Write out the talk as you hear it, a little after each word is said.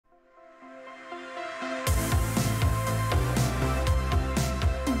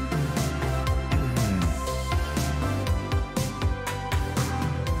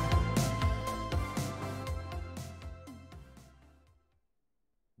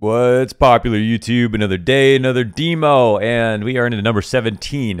What's popular, YouTube? Another day, another demo, and we are into number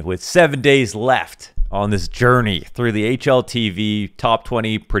 17 with 7 days left on this journey through the HLTV top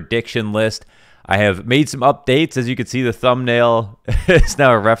 20 prediction list. I have made some updates. As you can see, the thumbnail is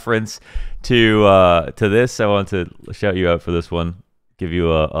now a reference to this. I want to shout you out for this one. Give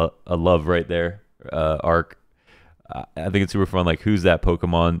you a love right there, Arc. I think it's super fun. Like, who's that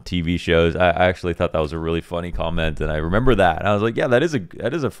Pokemon TV shows? I actually thought that was a really funny comment, and I remember that. And I was like, yeah, that is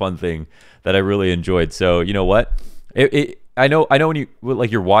a fun thing that I really enjoyed. So you know what? I know when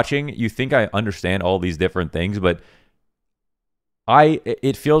you're watching, you think I understand all these different things, but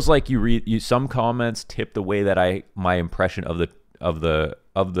it feels like some comments tip the way that my impression of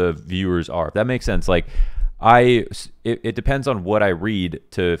the viewers are. If that makes sense. Like, it depends on what I read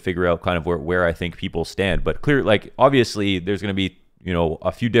to figure out kind of where I think people stand. But like, obviously there's going to be,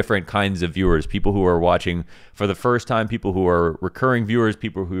 a few different kinds of viewers, people who are watching for the first time, people who are recurring viewers,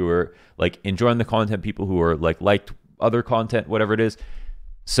 people who are like enjoying the content, people who are liked other content, whatever it is.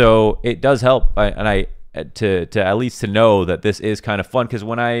 So it does help. To at least to know that this is kind of fun. Cause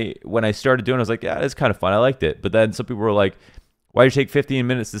when I started doing it, I was like, yeah, it's kind of fun. I liked it. But then some people were like, why did you take 15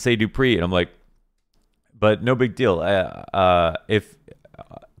 minutes to say Dupree? And I'm like, but no big deal. If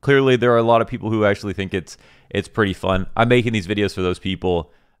clearly there are a lot of people who actually think it's pretty fun. I'm making these videos for those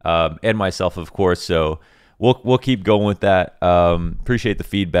people and myself, of course. So we'll keep going with that. Appreciate the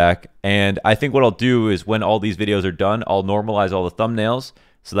feedback. And I think what I'll do is when all these videos are done, I'll normalize all the thumbnails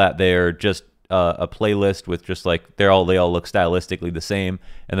so that they're just a playlist with just like they all look stylistically the same,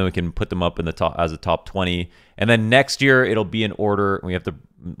 and then we can put them up in the top as a top 20. And then next year it'll be in order.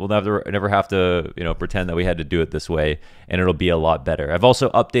 We'll never have to pretend that we had to do it this way, and it'll be a lot better. I've also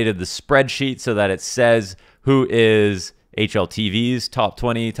updated the spreadsheet so that it says who is HLTV's top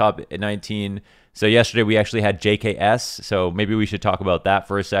 20, top 19. So yesterday we actually had JKS, so maybe we should talk about that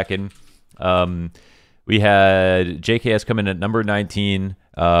for a second. We had JKS come in at number 19,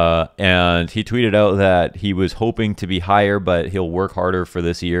 and he tweeted out that he was hoping to be higher, but he'll work harder for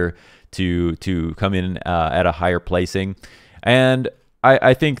this year to come in at a higher placing. And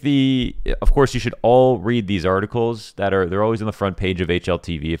I think of course you should all read these articles they're always on the front page of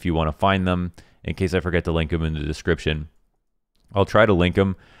HLTV if you want to find them. In case I forget to link them in the description, I'll try to link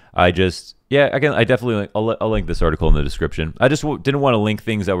them. I'll link this article in the description. I just didn't want to link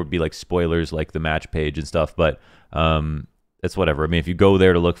things that would be like spoilers, like the match page and stuff. But it's whatever. I mean, if you go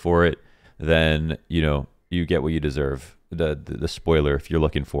there to look for it, then you get what you deserve. The spoiler if you're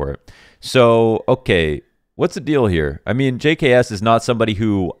looking for it. So okay, what's the deal here? I mean, JKS is not somebody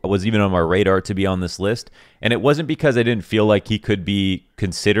who was even on my radar to be on this list, and it wasn't because I didn't feel like he could be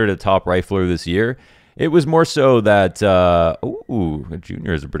considered a top rifler this year. It was more so that a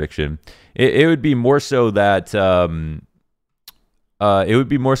junior is a prediction. It would be more so that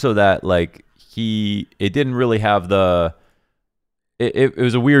like it didn't really have the. It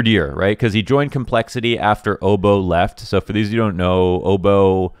was a weird year, right? Because he joined Complexity after Obo left. So for these of you who don't know,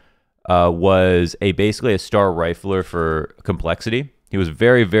 Obo was basically a star rifler for Complexity. He was a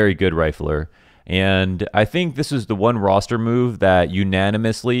very, very good rifler. And I think this is the one roster move that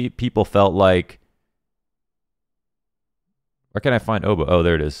unanimously people felt like. Where can I find Obo? Oh,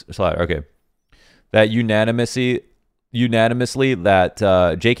 there it is. Slide. Okay. That unanimously that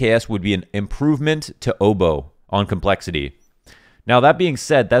JKS would be an improvement to Obo on Complexity. Now, that being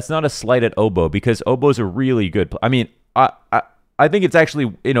said, that's not a slight at Obo, because Obo's a really good. I mean, I think it's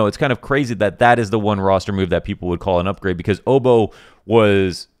actually, it's kind of crazy that is the one roster move that people would call an upgrade, because Obo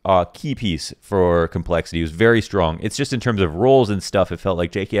was a key piece for Complexity. He was very strong. It's just in terms of roles and stuff, it felt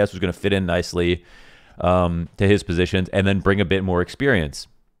like JKS was going to fit in nicely to his positions and then bring a bit more experience.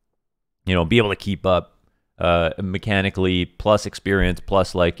 Be able to keep up mechanically, plus experience,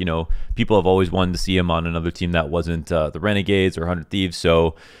 plus people have always wanted to see him on another team that wasn't the Renegades or 100 Thieves.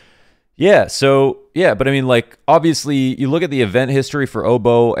 So yeah, but I mean, like, obviously you look at the event history for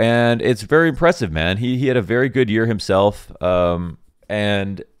Obo and it's very impressive, man. He had a very good year himself.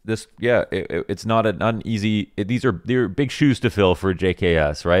 And this, yeah, it's not an easy, these are big shoes to fill for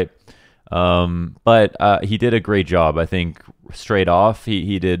JKS, right? But he did a great job. I think straight off,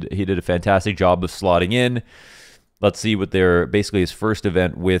 he did a fantastic job of slotting in. Let's see what basically his first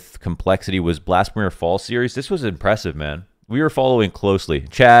event with Complexity was Blastmere Fall Series. This was impressive, man. We were following closely,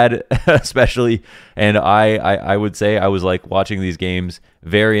 Chad especially, and I would say I was like watching these games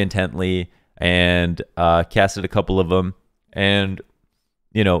very intently and casted a couple of them, and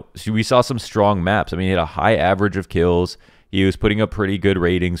so we saw some strong maps. I mean, he had a high average of kills. He was putting up pretty good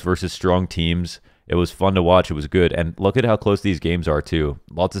ratings versus strong teams. It was fun to watch. It was good. And look at how close these games are, too.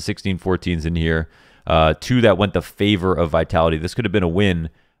 Lots of 16-14s in here. Two that went the favor of Vitality. This could have been a win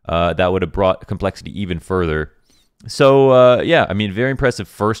that would have brought complexity even further. So yeah, I mean, very impressive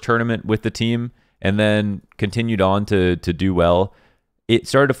first tournament with the team, and then continued on to do well. It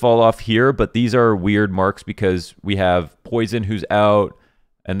started to fall off here, but these are weird marks because we have Poison who's out,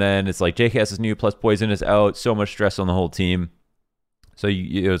 and then it's like JKS is new plus Poison is out. So much stress on the whole team. So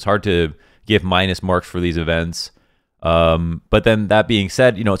it's hard to give minus marks for these events. But then that being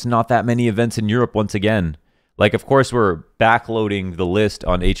said, it's not that many events in Europe once again. Like, of course, we're backloading the list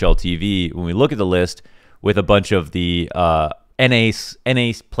on HLTV when we look at the list with a bunch of the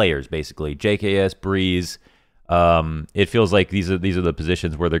NA players, basically. JKS, Breeze. It feels like these are the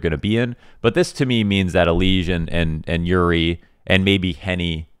positions where they're going to be in. But this to me means that Elige and Yuri and maybe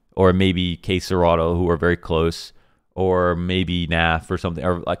Henny or maybe K Serato, who are very close, or maybe NAF or something,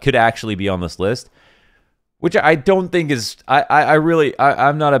 or could actually be on this list, which I don't think is.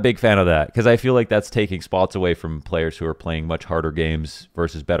 I'm not a big fan of that, because I feel like that's taking spots away from players who are playing much harder games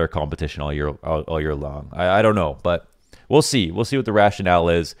versus better competition all year long. I don't know, but we'll see. We'll see what the rationale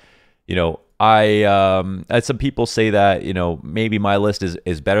is. As some people say that, maybe my list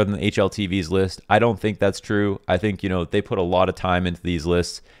is better than HLTV's list. I don't think that's true. I think, they put a lot of time into these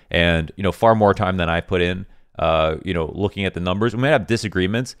lists, and, far more time than I put in, looking at the numbers. We might have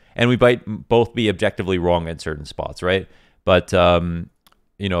disagreements, and we might both be objectively wrong in certain spots, right? But,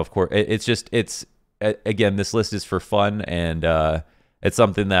 of course, again, this list is for fun, and it's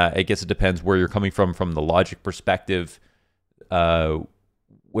something that, I guess it depends where you're coming from the logic perspective,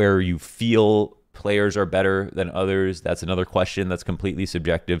 where you feel players are better than others. That's another question that's completely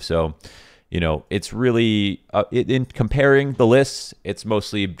subjective. So, it's really, in comparing the lists, it's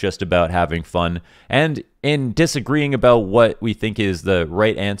mostly just about having fun. And in disagreeing about what we think is the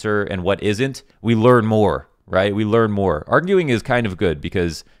right answer and what isn't, we learn more, right? We learn more. Arguing is kind of good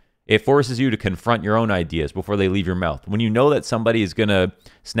because it forces you to confront your own ideas before they leave your mouth. When you know that somebody is going to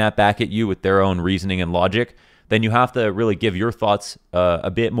snap back at you with their own reasoning and logic, then you have to really give your thoughts a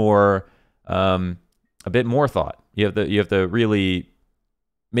bit more thought. You have to really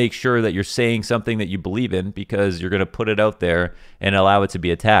make sure that you're saying something that you believe in, because you're going to put it out there and allow it to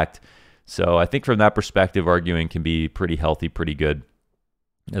be attacked. So I think from that perspective, arguing can be pretty healthy, pretty good,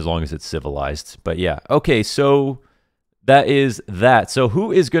 as long as it's civilized. But yeah, okay, so that is that. So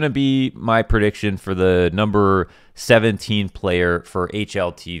who is going to be my prediction for the number 17 player for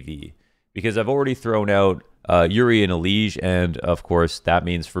HLTV? Because I've already thrown out Yuri and Elige, and of course that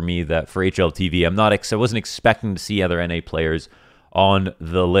means for me that for HLTV, I wasn't expecting to see other NA players on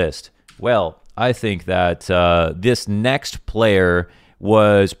the list. Well, I think that this next player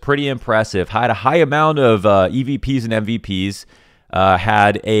was pretty impressive. Had a high amount of EVPs and MVPs.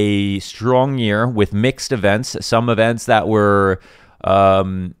 Had a strong year with mixed events. Some events that were all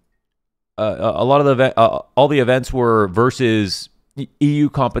the events were versus EU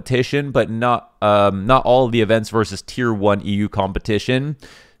competition, but not all of the events versus Tier 1 EU competition.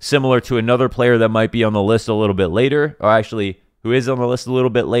 Similar to another player that might be on the list a little bit later, or actually who is on the list a little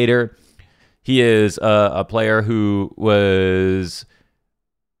bit later. He is a player who was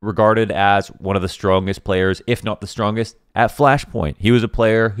regarded as one of the strongest players, if not the strongest, at Flashpoint. He was a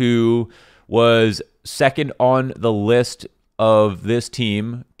player who was second on the list of this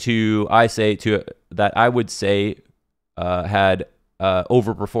team that I would say had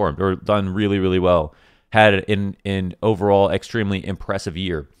overperformed or done really, really well. Had an overall extremely impressive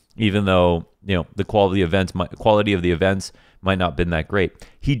year, even though the quality of the events might not have been that great.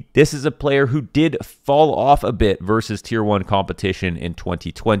 This is a player who did fall off a bit versus Tier 1 competition in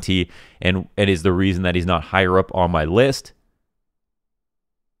 2020, and it is the reason that he's not higher up on my list.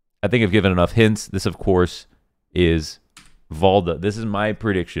 I think I've given enough hints. This, of course, is Valda. This is my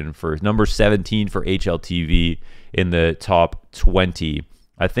prediction for number 17 for HLTV in the top 20.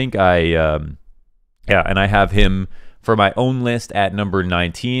 I think and I have him for my own list at number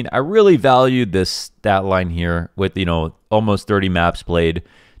 19. I really valued this stat line here with almost 30 maps played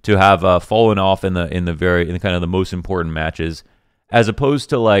to have fallen off in the kind of the most important matches, as opposed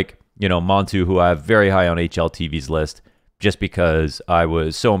to Montu, who I have very high on HLTV's list, just because I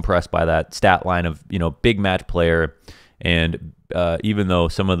was so impressed by that stat line of big match player, and even though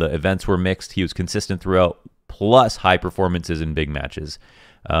some of the events were mixed, he was consistent throughout, plus high performances in big matches.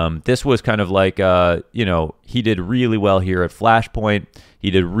 This was kind of like, he did really well here at Flashpoint.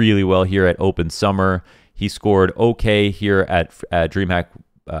 He did really well here at Open Summer. He scored okay here at DreamHack,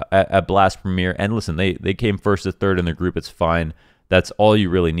 at Blast Premier. And listen, they came first to third in the group. It's fine. That's all you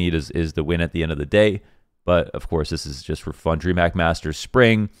really need is the win at the end of the day. But of course, this is just for fun. DreamHack Masters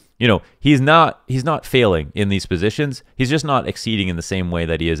Spring. He's not failing in these positions. He's just not exceeding in the same way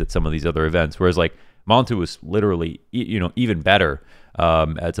that he is at some of these other events. Whereas Montu was literally, even better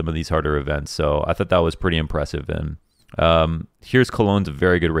at some of these harder events. So I thought that was pretty impressive. And here's Cologne's a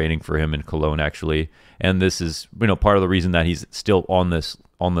very good rating for him in Cologne, actually. And this is, part of the reason that he's still on this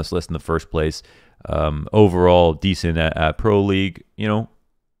list in the first place. Overall, decent at Pro League.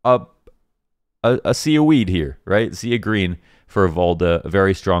 A sea of weed here, right? Sea of green for Valda, a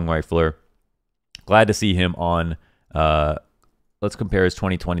very strong rifler. Glad to see him on, let's compare his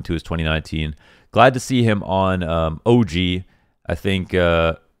 2020 to his 2019. Glad to see him on OG. I think,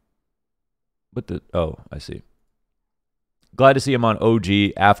 I see. Glad to see him on OG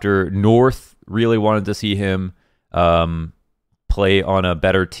after North really wanted to see him play on a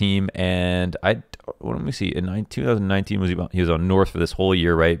better team. And let me see, in 2019, he was on North for this whole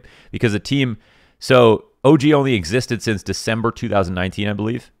year, right? Because the team, so OG only existed since December 2019, I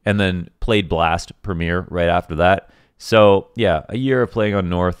believe, and then played Blast Premier right after that. So yeah, a year of playing on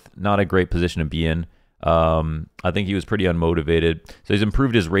North, not a great position to be in. I think he was pretty unmotivated. So he's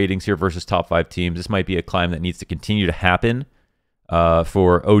improved his ratings here versus top 5 teams. This might be a climb that needs to continue to happen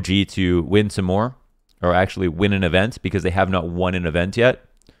for OG to win some more, or actually win an event, because they have not won an event yet.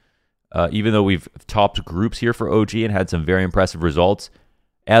 Even though we've topped groups here for OG and had some very impressive results,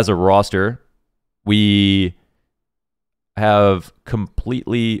 as a roster, we have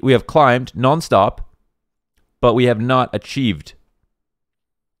climbed nonstop, but we have not achieved.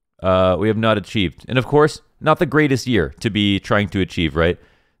 And of course, not the greatest year to be trying to achieve, right?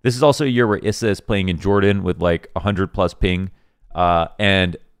 This is also a year where Issa is playing in Jordan with like 100 plus ping,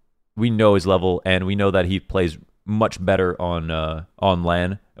 and we know his level, and we know that he plays much better on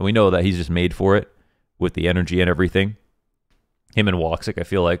LAN, and we know that he's just made for it with the energy and everything. Him and Woxic, I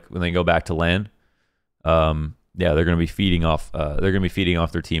feel like when they go back to LAN, they're going to be feeding off.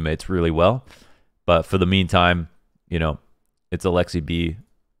 Their teammates really well. But for the meantime, it's Alexi B,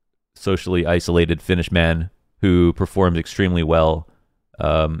 socially isolated Finnish man who performs extremely well,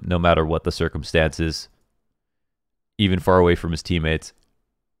 no matter what the circumstances, even far away from his teammates.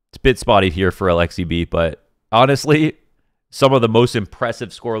 It's a bit spotty here for Alexi B, but honestly, some of the most impressive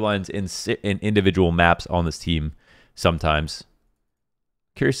scorelines in individual maps on this team sometimes.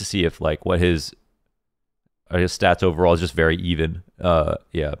 Curious to see if what his stats overall is just very even.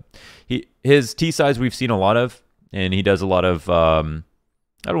 His T size we've seen a lot of, and he does a lot of I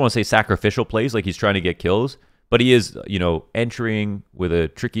don't want to say sacrificial plays, like he's trying to get kills, but he is, entering with a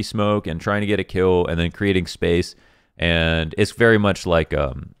tricky smoke and trying to get a kill and then creating space. And it's very much like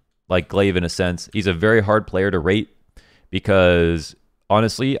Glaive in a sense. He's a very hard player to rate because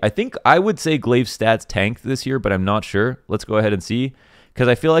honestly, I think I would say Glaive's stats tanked this year, but I'm not sure. Let's go ahead and see, because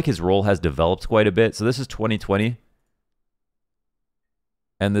I feel like his role has developed quite a bit. So this is 2020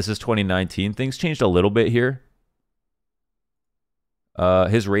 and this is 2019. Things changed a little bit here.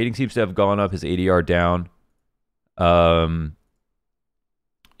 His rating seems to have gone up, his ADR down.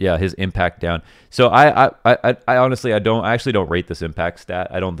 His impact down. So I honestly, I actually don't rate this impact stat.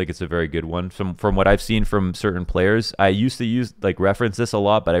 I don't think it's a very good one from what I've seen from certain players. I used to reference this a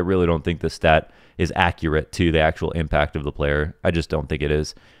lot, but I really don't think this stat is accurate to the actual impact of the player. I just don't think it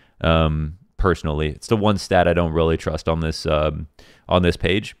is. Personally, it's the one stat I don't really trust on this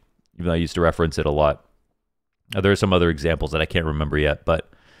page, even though I used to reference it a lot. There are some other examples that I can't remember yet, but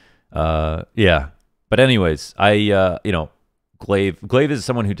But anyways, Glaive is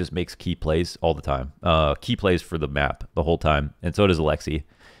someone who just makes key plays all the time. Key plays for the map the whole time, and so does Alexi.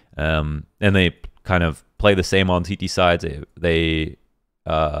 And they kind of play the same on CT sides. They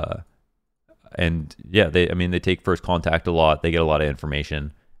take first contact a lot. They get a lot of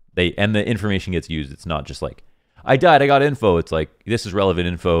information. And the information gets used. It's not just like, I died, I got info. It's like, this is relevant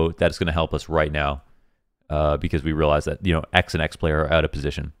info that's going to help us right now. Because we realize that, X and X player are out of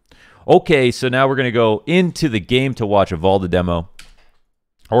position. Okay, so now we're going to go into the game to watch a Valda demo.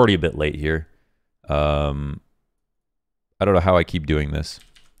 Already a bit late here. I don't know how I keep doing this.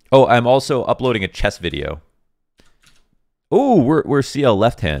 Oh, I'm also uploading a chess video. Oh, we're CL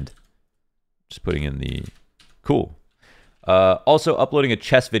left hand. Just putting in the... Cool. Also uploading a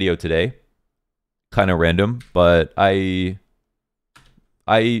chess video today. Kind of random, but I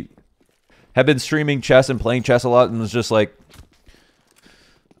have been streaming chess and playing chess a lot, and it's just like,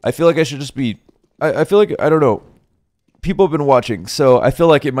 I feel like I should just be, I feel like, I don't know, people have been watching, so I feel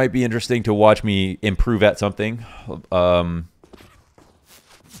like it might be interesting to watch me improve at something. I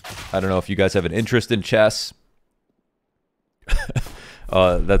don't know if you guys have an interest in chess.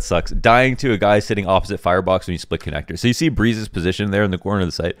 That sucks. Dying to a guy sitting opposite firebox when you split connector. So you see Breeze's position there in the corner of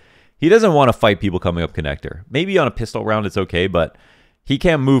the site. He doesn't want to fight people coming up connector. Maybe on a pistol round it's okay, but he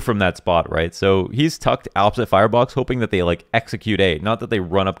can't move from that spot, right? So he's tucked opposite firebox, hoping that they like execute A, not that they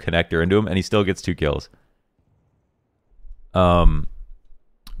run up connector into him, and he still gets 2 kills.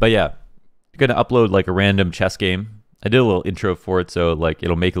 But yeah, I'm gonna upload like a random chess game. I did a little intro for it, so like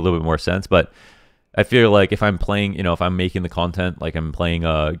it'll make a little bit more sense. But I feel like if I'm playing, you know, if I'm making the content, like I'm playing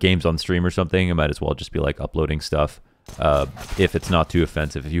games on stream or something, I might as well just be like uploading stuff. If it's not too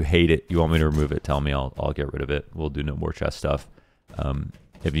offensive. If you hate it, you want me to remove it, tell me. I'll get rid of it. We'll do no more chess stuff.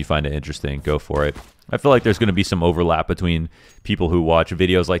 If you find it interesting, go for it. I feel like there's going to be some overlap between people who watch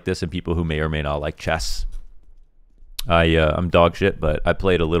videos like this and people who may or may not like chess. I'm dog shit, but I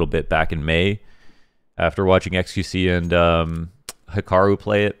played a little bit back in May after watching XQC and Hikaru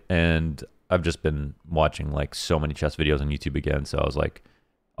play it, and I've just been watching like so many chess videos on YouTube again, so I was like,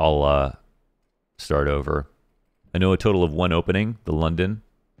 I'll start over. I know a total of 1 opening, the London.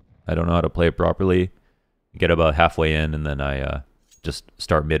 I don't know how to play it properly. Get about halfway in, and then I just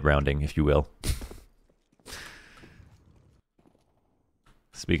start mid-rounding, if you will.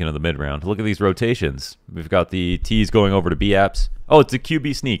 Speaking of the mid-round, look at these rotations. We've got the T's going over to B apps. Oh, it's a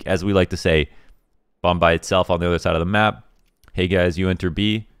QB sneak, as we like to say. Bomb by itself on the other side of the map. Hey guys, you enter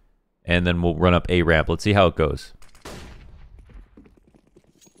B, and then we'll run up A ramp. Let's see how it goes.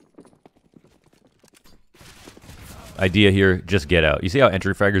 Idea here, just get out. You see how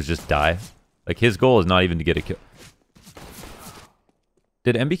entry fraggers just die? Like, his goal is not even to get a kill.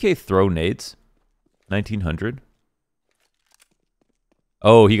 Did MBK throw nades? 1900?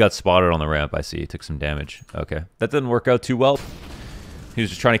 Oh, he got spotted on the ramp. I see. He took some damage. Okay. That didn't work out too well. He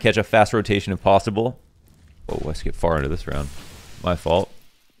was just trying to catch a fast rotation if possible. Oh, I skipped far into this round. My fault.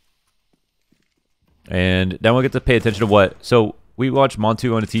 And now we'll get to pay attention to what... So, we watched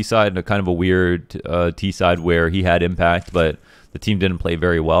Montu on a T side and a kind of a weird T side where he had impact, but the team didn't play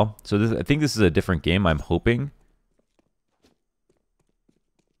very well. So I think this is a different game. I'm hoping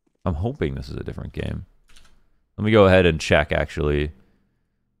this is a different game. Let me go ahead and check, actually,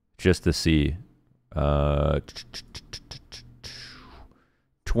 just to see.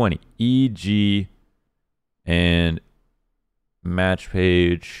 20. EG and match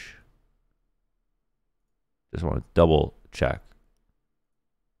page. Just want to double check.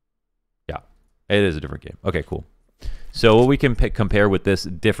 Yeah, it is a different game. Okay, cool. So what we can compare with this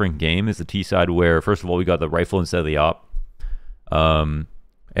different game is the T side where, first of all, we got the rifle instead of the op.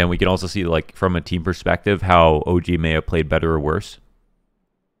 And we can also see, like, from a team perspective, how OG may have played better or worse.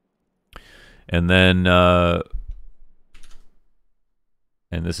 And then, and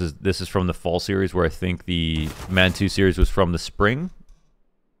this is from the fall series, where I think the Man 2 series was from the spring.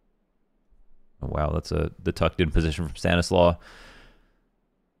 Oh, wow, that's the tucked in position from Stanislaw.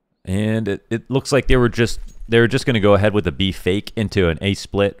 And it looks like they were just going to go ahead with a B fake into an A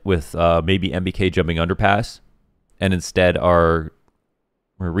split with maybe MBK jumping underpass, and instead we're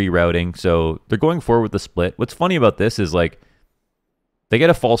rerouting. So they're going forward with the split. What's funny about this is, like, they get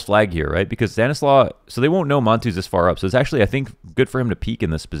a false flag here, right? Because Stanislaw, so they won't know Montu's this far up. So it's actually, I think, good for him to peek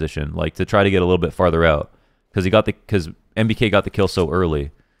in this position, like to try to get a little bit farther out, because MBK got the kill so early.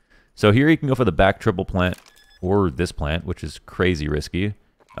 So here he can go for the back triple plant or this plant, which is crazy risky.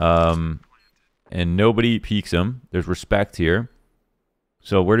 And nobody peeks him. There's respect here.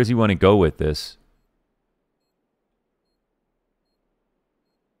 So where does he want to go with this?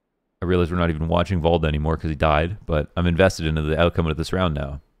 I realize we're not even watching Valda anymore because he died, but I'm invested into the outcome of this round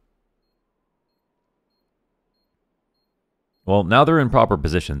now. Well, now they're in proper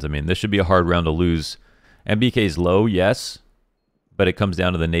positions. I mean, this should be a hard round to lose. MBK's low, yes, but it comes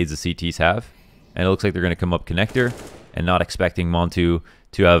down to the nades the CTs have. And it looks like they're going to come up connector and not expecting Montu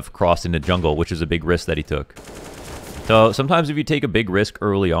to have crossed into jungle, which is a big risk that he took. So sometimes if you take a big risk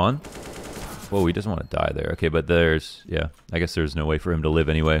early on... Whoa, he doesn't want to die there. Okay, but there's... Yeah, I guess there's no way for him to live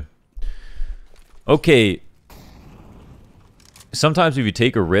anyway. Okay. Sometimes if you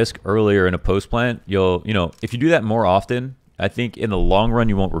take a risk earlier in a post plant, you'll... You know, if you do that more often, I think in the long run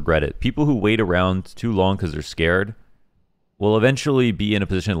you won't regret it. People who wait around too long because they're scared will eventually be in a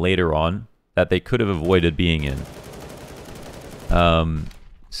position later on that they could have avoided being in.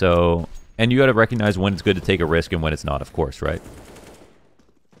 So, and you got to recognize when it's good to take a risk and when it's not, of course, right?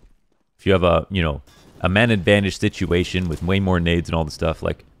 If you have a, you know, a man advantage situation with way more nades and all the stuff,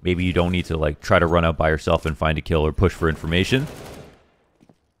 like maybe you don't need to like try to run out by yourself and find a kill or push for information.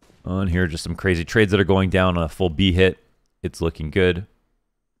 And here are just some crazy trades that are going down on a full B hit. It's looking good.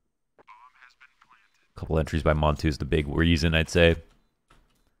 A couple entries by Montu is the big reason, I'd say.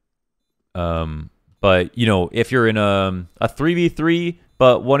 But, you know, if you're in a 3v3,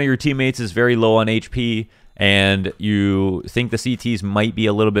 but one of your teammates is very low on HP, and you think the CTs might be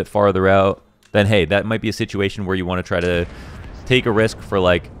a little bit farther out, then, hey, that might be a situation where you want to try to take a risk for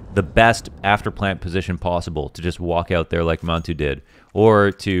like the best after plant position possible to just walk out there like Mantu did,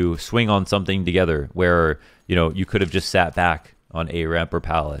 or to swing on something together where, you know, you could have just sat back on A ramp or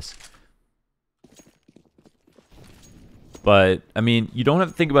Palace. But I mean, you don't have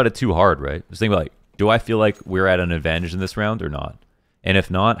to think about it too hard, right? Just think about like, do I feel like we're at an advantage in this round or not? And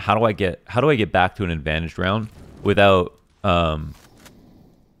if not, how do I get back to an advantaged round without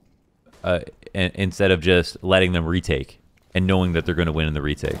instead of just letting them retake and knowing that they're going to win in the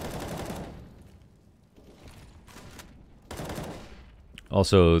retake.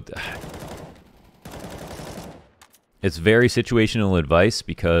 Also, it's very situational advice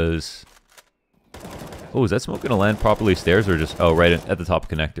because... Oh, is that smoke going to land properly stairs or just... Oh, right at the top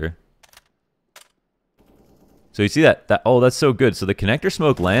connector. So you see that? Oh, that's so good. So the connector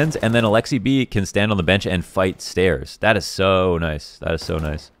smoke lands, and then Alexi B can stand on the bench and fight stairs. That is so nice. That is so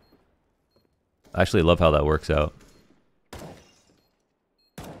nice. I actually love how that works out.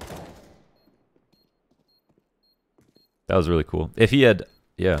 That was really cool. If he had...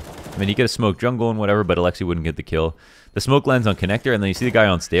 Yeah. I mean, he could have smoked jungle and whatever, but Alexi wouldn't get the kill. The smoke lands on connector, and then you see the guy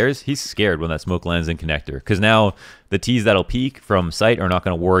on stairs. He's scared when that smoke lands in connector, because now the T's that'll peek from site are not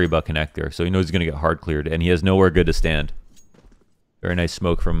going to worry about connector, so he knows he's going to get hard cleared, and he has nowhere good to stand. Very nice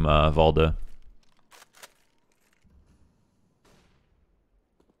smoke from Valda.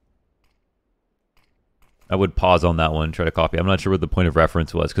 I would pause on that one, try to copy. I'm not sure what the point of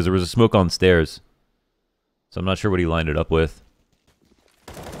reference was, because there was a smoke on stairs, so I'm not sure what he lined it up with.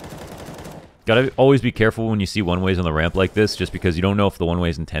 Gotta always be careful when you see one-ways on the ramp like this, just because you don't know if the one-way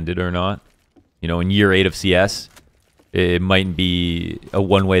is intended or not. You know, in year 8 of CS, it mightn't be a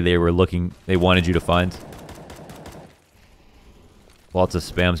one-way they wanted you to find. Lots of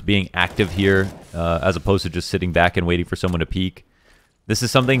spams. Being active here, as opposed to just sitting back and waiting for someone to peek. This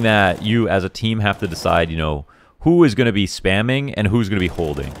is something that you, as a team, have to decide, you know, who is going to be spamming and who's going to be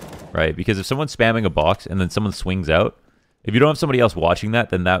holding, right? Because if someone's spamming a box and then someone swings out, if you don't have somebody else watching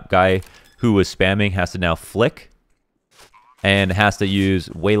that, then that guy who was spamming has to now flick and has to use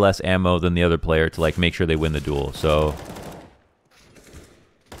way less ammo than the other player to like make sure they win the duel. So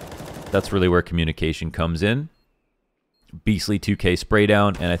that's really where communication comes in. Beastly 2K spray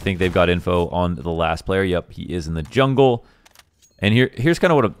down, and I think they've got info on the last player. Yep, he is in the jungle. And here's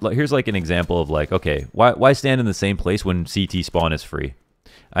kind of here's like an example of like, okay, why stand in the same place when CT spawn is free?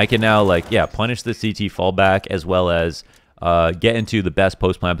 I can now like, yeah, punish the CT fallback as well as get into the best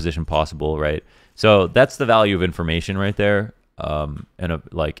post-plant position possible, right? So that's the value of information right there, in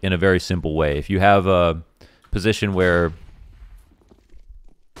a very simple way. If you have a position where,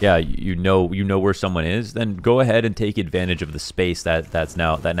 yeah, you know where someone is, then go ahead and take advantage of the space that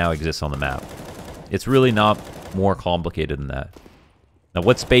now exists on the map. It's really not more complicated than that. Now,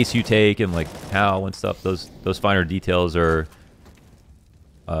 what space you take and like how and stuff, those finer details are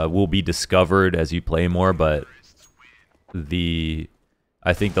will be discovered as you play more, but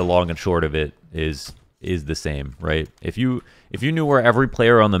I think the long and short of it is the same, right? If you knew where every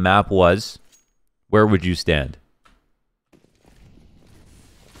player on the map was, where would you stand?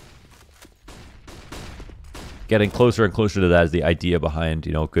 Getting closer and closer to that is the idea behind,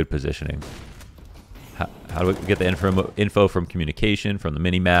 you know, good positioning. How do we get the info from communication, from the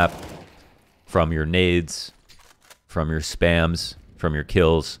mini-map, from your nades, from your spams, from your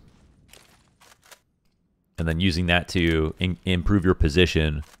kills, and then using that to improve your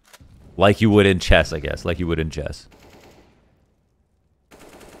position like you would in chess, I guess, like you would in chess.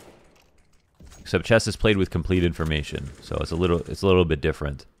 Except chess is played with complete information, so it's a little bit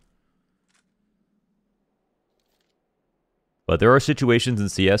different. But there are situations in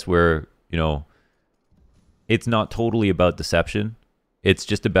CS where, you know, it's not totally about deception. It's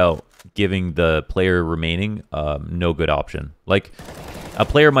just about giving the player remaining no good option. Like, a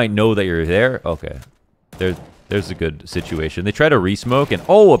player might know that you're there. Okay, there's a good situation. They try to re-smoke, and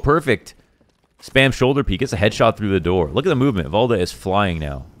oh, a perfect spam shoulder peek. Gets a headshot through the door. Look at the movement. Valda is flying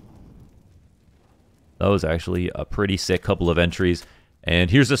now. That was actually a pretty sick couple of entries.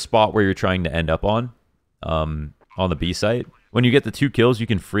 And here's a spot where you're trying to end up on the B site. When you get the 2 kills, you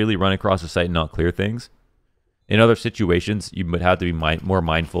can freely run across the site and not clear things. In other situations, you would have to be more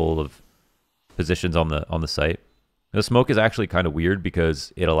mindful of positions on the site. The smoke is actually kind of weird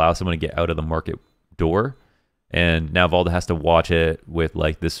because it allows someone to get out of the market door, and now Valda has to watch it with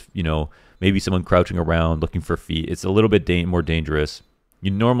like this, you know, maybe someone crouching around looking for feet. It's a little bit more dangerous.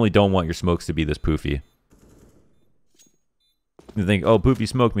 You normally don't want your smokes to be this poofy. You think, oh, poofy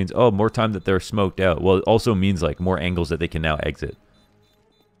smoke means, oh, more time that they're smoked out. Well, it also means like more angles that they can now exit.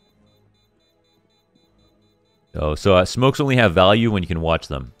 Oh, so smokes only have value when you can watch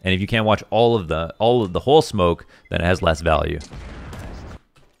them, and if you can't watch all of the whole smoke, then it has less value.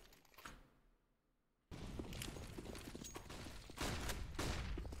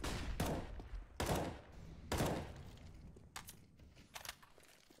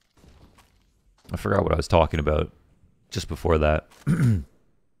 I forgot what I was talking about just before that.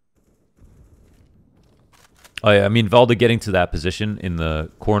 Oh yeah, I mean Valda getting to that position in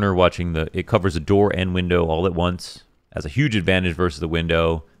the corner, watching it covers the door and window all at once, has a huge advantage versus the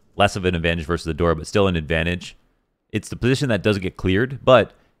window, less of an advantage versus the door, but still an advantage. It's the position that does get cleared,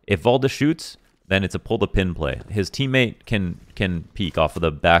 but if Valda shoots, then it's a pull the pin play. His teammate can peek off of the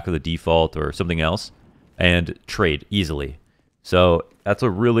back of the default or something else and trade easily. So that's a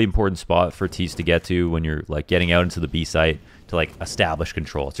really important spot for Tease to get to when you're like getting out into the B site to like establish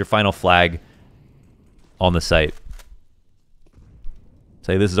control. It's your final flag on the site.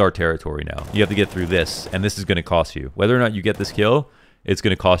 Say this is our territory now. You have to get through this, and this is going to cost you. Whether or not you get this kill, it's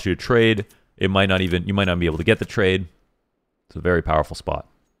going to cost you a trade. You might not be able to get the trade. It's a very powerful spot.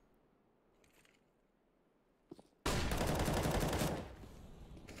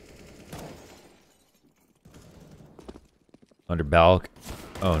 Under Balk.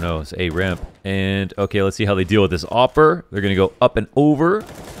 Oh no, it's A ramp. And okay, let's see how they deal with this Opper. They're going to go up and over.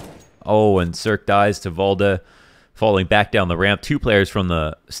 Oh, and Cirque dies to Valda, falling back down the ramp. Two players from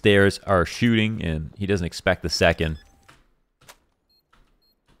the stairs are shooting, and he doesn't expect the second.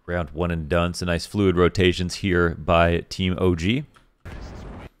 Round one and done. So nice fluid rotations here by Team OG.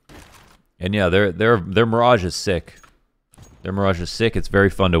 And yeah, their Mirage is sick. Their Mirage is sick. It's very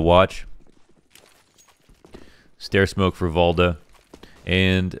fun to watch. Stair smoke for Valda.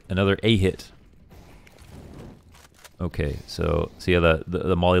 And another A hit. Okay, so see how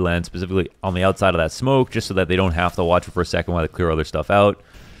the molly lands specifically on the outside of that smoke, just so that they don't have to watch it for a second while they clear other stuff out.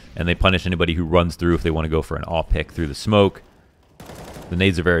 And they punish anybody who runs through if they want to go for an op pick through the smoke. The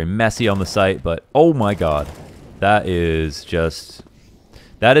nades are very messy on the site, but oh my god. That is just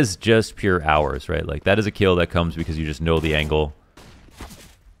pure hours, right? Like that is a kill that comes because you just know the angle.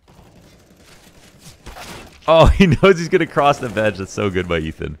 Oh, he knows he's going to cross the bench. That's so good by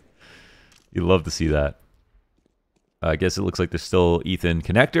Ethan. You love to see that. I guess it looks like there's still Ethan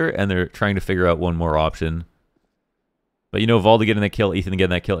connector, and they're trying to figure out one more option. But you know, Valda getting that kill, Ethan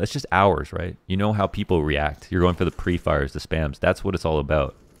getting that kill, it's just hours, right? You know how people react. You're going for the pre-fires, the spams. That's what it's all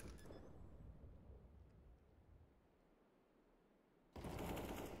about.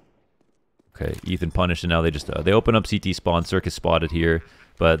 Okay, Ethan punished, and now they open up CT spawn. Circus spotted here,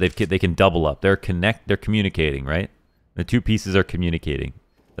 but they can double up. They're communicating, right? The two pieces are communicating.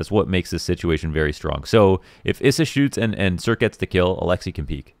 That's what makes this situation very strong. So if Issa shoots and Cirque gets the kill, Alexi can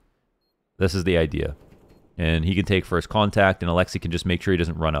peek. This is the idea. And he can take first contact, and Alexi can just make sure he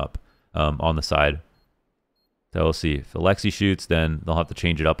doesn't run up on the side. So we'll see. If Alexi shoots, then they'll have to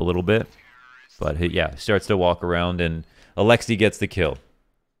change it up a little bit. But yeah, starts to walk around, and Alexi gets the kill.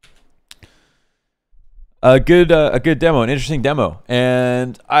 A good demo, an interesting demo.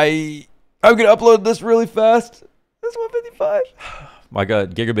 And I'm going to upload this really fast. That's 155. My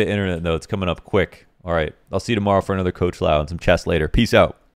god, gigabit internet though, it's coming up quick. All right, I'll see you tomorrow for another Coach Lau and some chess later. Peace out.